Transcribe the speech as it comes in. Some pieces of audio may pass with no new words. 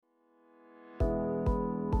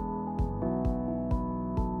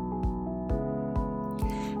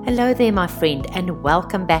Hello there, my friend, and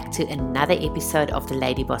welcome back to another episode of the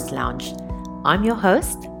Lady Boss Lounge. I'm your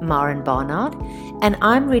host, Maren Barnard, and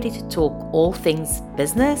I'm ready to talk all things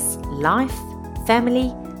business, life,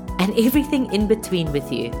 family, and everything in between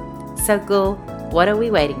with you. So, girl, what are we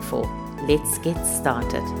waiting for? Let's get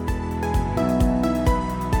started.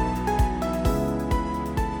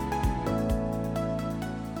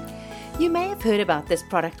 You may have heard about this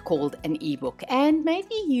product called an EBook, and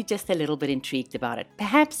maybe you're just a little bit intrigued about it.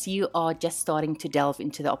 Perhaps you are just starting to delve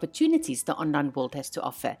into the opportunities the online world has to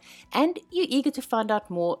offer, and you're eager to find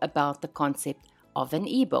out more about the concept of an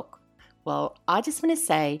EBook. Well, I just want to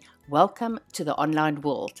say welcome to the online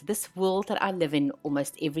world, this world that I live in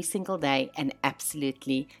almost every single day and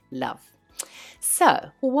absolutely love. So,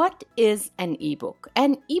 what is an ebook?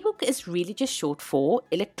 An ebook is really just short for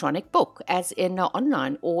electronic book, as in an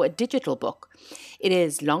online or a digital book. It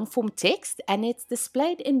is long form text and it's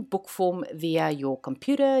displayed in book form via your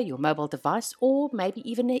computer, your mobile device, or maybe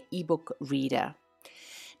even an ebook reader.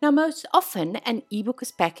 Now, most often, an ebook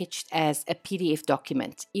is packaged as a PDF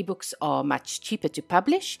document. Ebooks are much cheaper to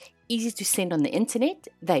publish, easy to send on the internet,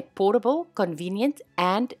 they're portable, convenient,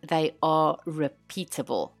 and they are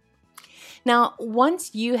repeatable. Now,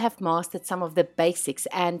 once you have mastered some of the basics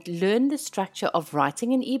and learned the structure of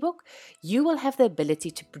writing an ebook, you will have the ability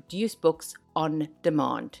to produce books on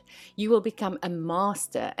demand. You will become a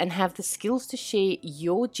master and have the skills to share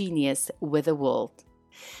your genius with the world.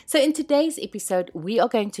 So in today's episode, we are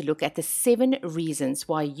going to look at the 7 reasons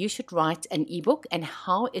why you should write an ebook and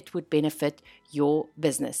how it would benefit your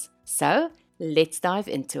business. So let's dive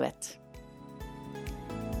into it.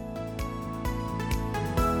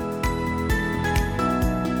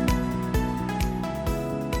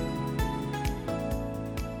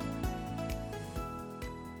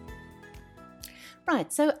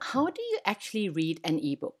 Right, so how do you actually read an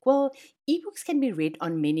ebook? Well, ebooks can be read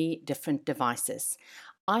on many different devices.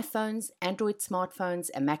 iPhones, Android smartphones,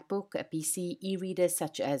 a MacBook, a PC, e-readers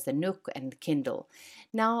such as the Nook and Kindle.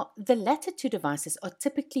 Now, the latter 2 devices are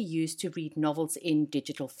typically used to read novels in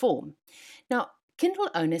digital form. Now, Kindle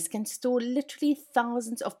owners can store literally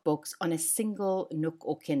thousands of books on a single Nook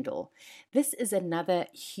or Kindle. This is another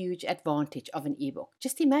huge advantage of an ebook.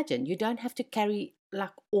 Just imagine, you don't have to carry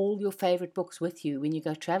all your favorite books with you when you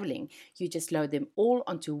go traveling. You just load them all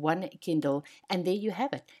onto one Kindle and there you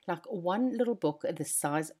have it, like one little book the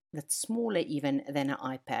size that's smaller even than an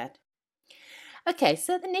iPad. Okay,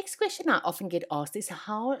 so the next question I often get asked is,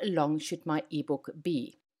 how long should my ebook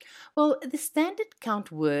be? Well, the standard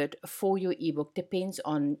count word for your ebook depends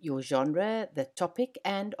on your genre, the topic,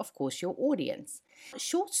 and of course your audience.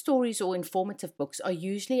 Short stories or informative books are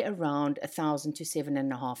usually around 1,000 to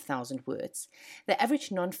 7,500 words. The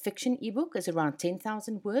average non-fiction ebook is around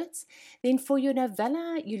 10,000 words. Then for your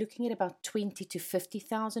novella, you're looking at about 20 to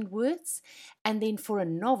 50,000 words. And then for a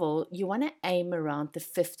novel, you want to aim around the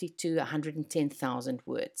 50 to 110,000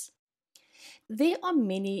 words. There are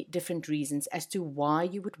many different reasons as to why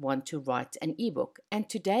you would want to write an ebook, and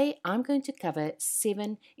today I'm going to cover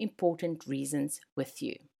 7 important reasons with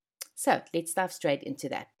you. So let's dive straight into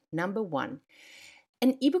that. Number 1,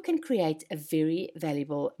 an ebook can create a very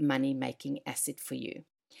valuable money-making asset for you.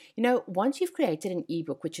 You know, once you've created an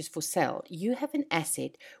ebook which is for sale, you have an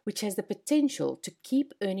asset which has the potential to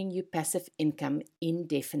keep earning you passive income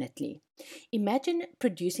indefinitely. Imagine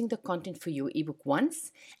producing the content for your ebook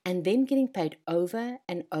once and then getting paid over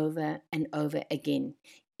and over and over again,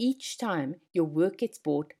 each time your work gets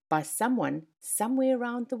bought by someone somewhere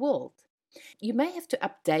around the world. You may have to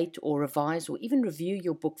update or revise or even review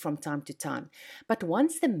your book from time to time, but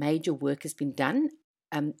once the major work has been done,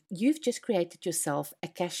 you've just created yourself a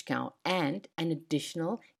cash cow and an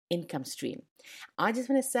additional income stream. I just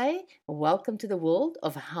want to say welcome to the world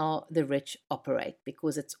of how the rich operate,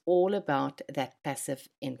 because it's all about that passive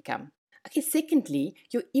income. Okay, secondly,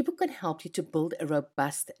 your ebook can help you to build a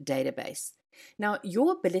robust database. Now,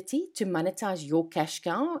 your ability to monetize your cash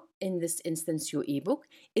cow, in this instance your ebook,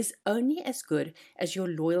 is only as good as your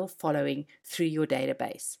loyal following through your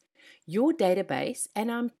database. Your database,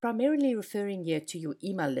 and I'm primarily referring here to your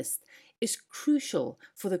email list, is crucial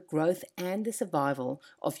for the growth and the survival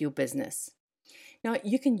of your business. Now,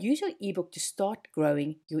 you can use your ebook to start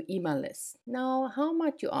growing your email list. Now, how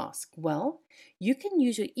might you ask? Well, you can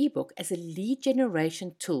use your ebook as a lead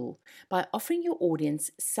generation tool by offering your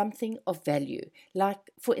audience something of value,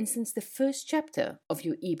 like, for instance, the first chapter of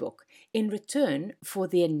your ebook, in return for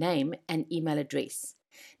their name and email address.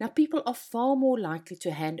 Now, people are far more likely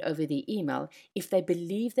to hand over their email if they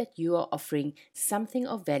believe that you are offering something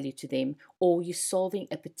of value to them or you're solving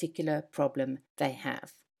a particular problem they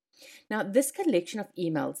have. Now, this collection of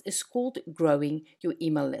emails is called growing your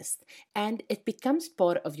email list, and it becomes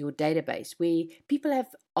part of your database where people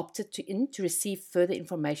have opted to receive further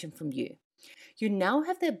information from you. You now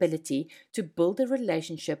have the ability to build a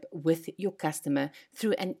relationship with your customer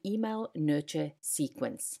through an email nurture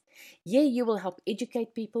sequence. Yeah, you will help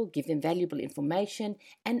educate people, give them valuable information,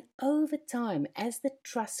 and over time, as the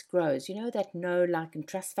trust grows, you know that know, like, and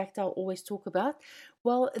trust factor I always talk about,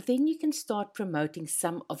 well, then you can start promoting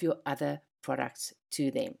some of your other products to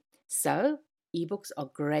them. So, ebooks are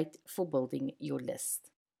great for building your list.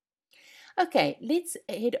 Okay, let's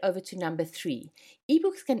head over to number 3.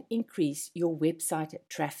 Ebooks can increase your website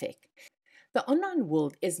traffic. The online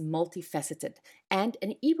world is multifaceted, and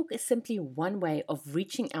an ebook is simply one way of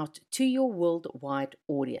reaching out to your worldwide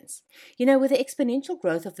audience. You know, with the exponential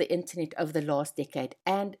growth of the internet over the last decade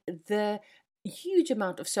and the huge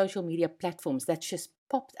amount of social media platforms that's just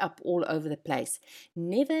popped up all over the place,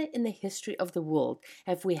 never in the history of the world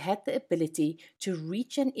have we had the ability to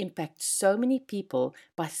reach and impact so many people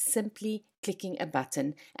by simply clicking a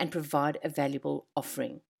button and provide a valuable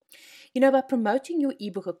offering. You know, by promoting your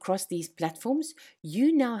ebook across these platforms,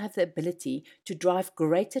 you now have the ability to drive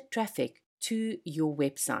greater traffic to your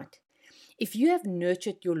website. If you have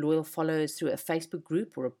nurtured your loyal followers through a Facebook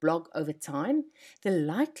group or a blog over time, the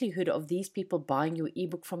likelihood of these people buying your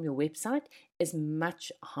ebook from your website is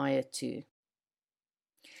much higher too.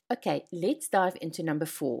 Okay, let's dive into number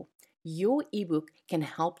 4. Your ebook can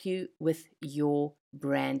help you with your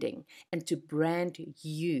branding and to brand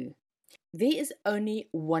you. There is only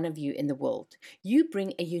one of you in the world. You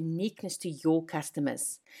bring a uniqueness to your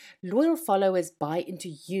customers. Loyal followers buy into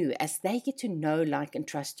you as they get to know, like, and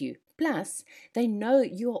trust you. Plus, they know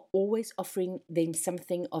you are always offering them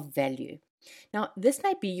something of value. Now, this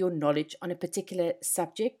may be your knowledge on a particular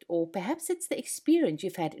subject, or perhaps it's the experience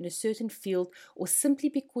you've had in a certain field, or simply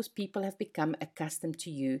because people have become accustomed to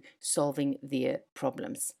you solving their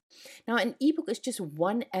problems. Now, an ebook is just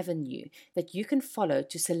one avenue that you can follow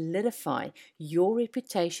to solidify your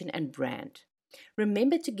reputation and brand.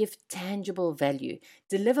 Remember to give tangible value,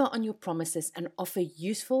 deliver on your promises, and offer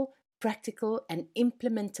useful, practical, and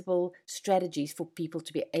implementable strategies for people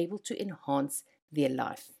to be able to enhance their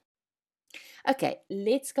life. Okay,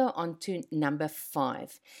 let's go on to number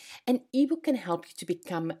 5. An ebook can help you to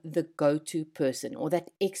become the go-to person or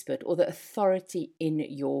that expert or the authority in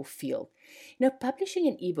your field. Now, publishing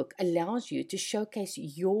an ebook allows you to showcase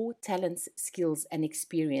your talents, skills, and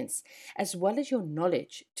experience, as well as your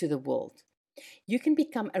knowledge to the world. You can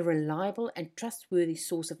become a reliable and trustworthy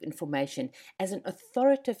source of information as an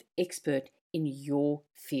authoritative expert in your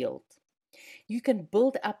field. You can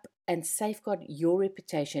build up and safeguard your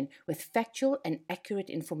reputation with factual and accurate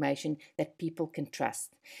information that people can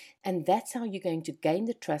trust. And that's how you're going to gain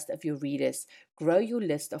the trust of your readers, grow your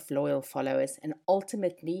list of loyal followers, and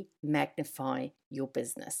ultimately magnify your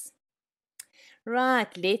business.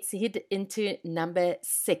 Right, let's head into number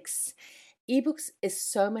 6. Ebooks is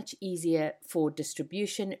so much easier for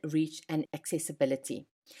distribution, reach, and accessibility.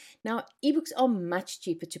 Now, ebooks are much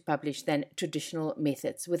cheaper to publish than traditional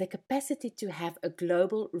methods, with a capacity to have a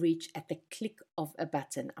global reach at the click of a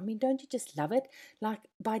button. I mean, don't you just love it? Like,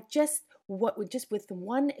 by just with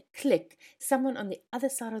one click, someone on the other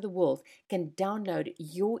side of the world can download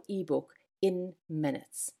your ebook in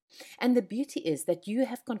minutes. And the beauty is that you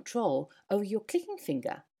have control over your clicking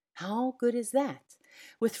finger. How good is that?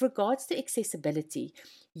 With regards to accessibility,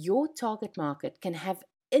 your target market can have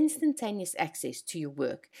instantaneous access to your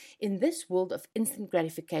work. In this world of instant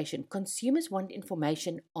gratification, consumers want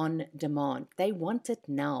information on demand. They want it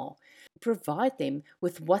now. Provide them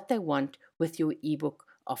with what they want with your ebook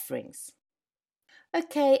offerings.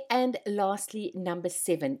 Okay, and lastly, number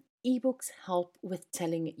 7, ebooks help with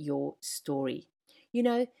telling your story. You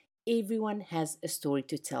know, everyone has a story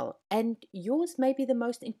to tell, and yours may be the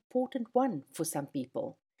most important one for some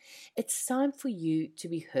people. It's time for you to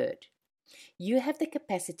be heard. You have the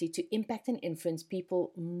capacity to impact and influence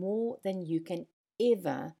people more than you can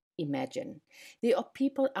ever imagine. There are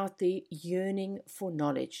people out there yearning for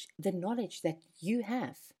knowledge, the knowledge that you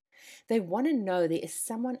have. They want to know there is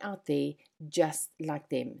someone out there just like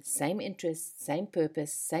them, same interests, same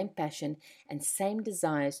purpose, same passion, and same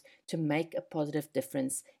desires to make a positive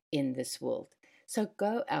difference in this world. So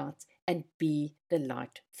go out and be the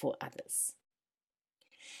light for others.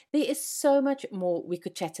 There is so much more we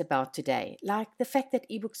could chat about today, like the fact that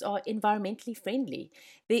ebooks are environmentally friendly.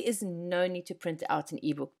 There is no need to print out an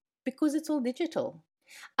ebook because it's all digital.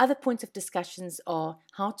 Other points of discussions are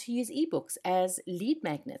how to use ebooks as lead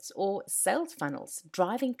magnets or sales funnels,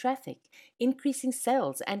 driving traffic, increasing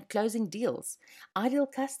sales and closing deals, ideal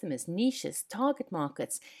customers, niches, target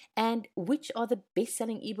markets, and which are the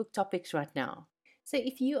best-selling ebook topics right now. So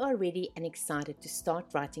if you are ready and excited to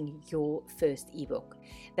start writing your first ebook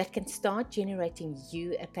that can start generating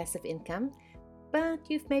you a passive income, but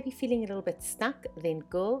you've maybe feeling a little bit stuck, then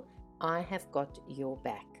girl, I have got your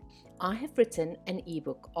back. I have written an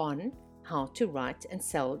ebook on how to write and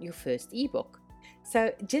sell your first ebook.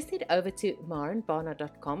 So just head over to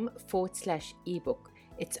marenbarnard.com/ebook.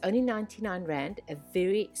 It's only 99 Rand, a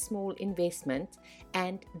very small investment,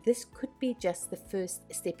 and this could be just the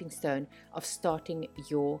first stepping stone of starting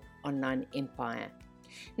your online empire.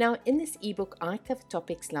 Now, in this ebook, I cover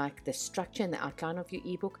topics like the structure and the outline of your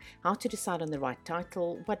ebook, how to decide on the right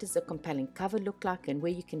title, what does a compelling cover look like, and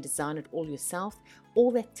where you can design it all yourself,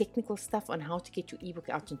 all that technical stuff on how to get your ebook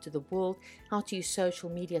out into the world, how to use social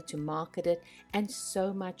media to market it, and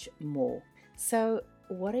so much more. So,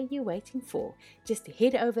 what are you waiting for? Just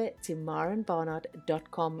head over to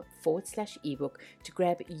marenbarnard.com/ebook to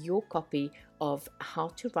grab your copy of How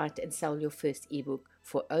to Write and Sell Your First Ebook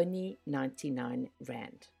for only 99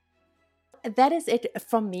 Rand. That is it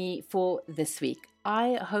from me for this week.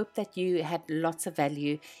 I hope that you had lots of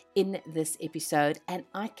value in this episode, and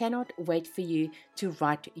I cannot wait for you to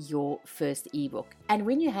write your first ebook. And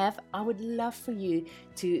when you have, I would love for you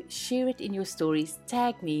to share it in your stories,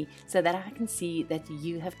 tag me so that I can see that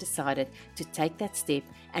you have decided to take that step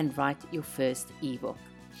and write your first ebook.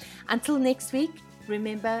 Until next week,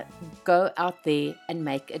 remember, go out there and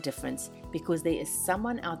make a difference, because there is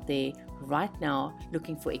someone out there right now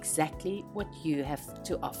looking for exactly what you have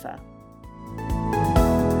to offer.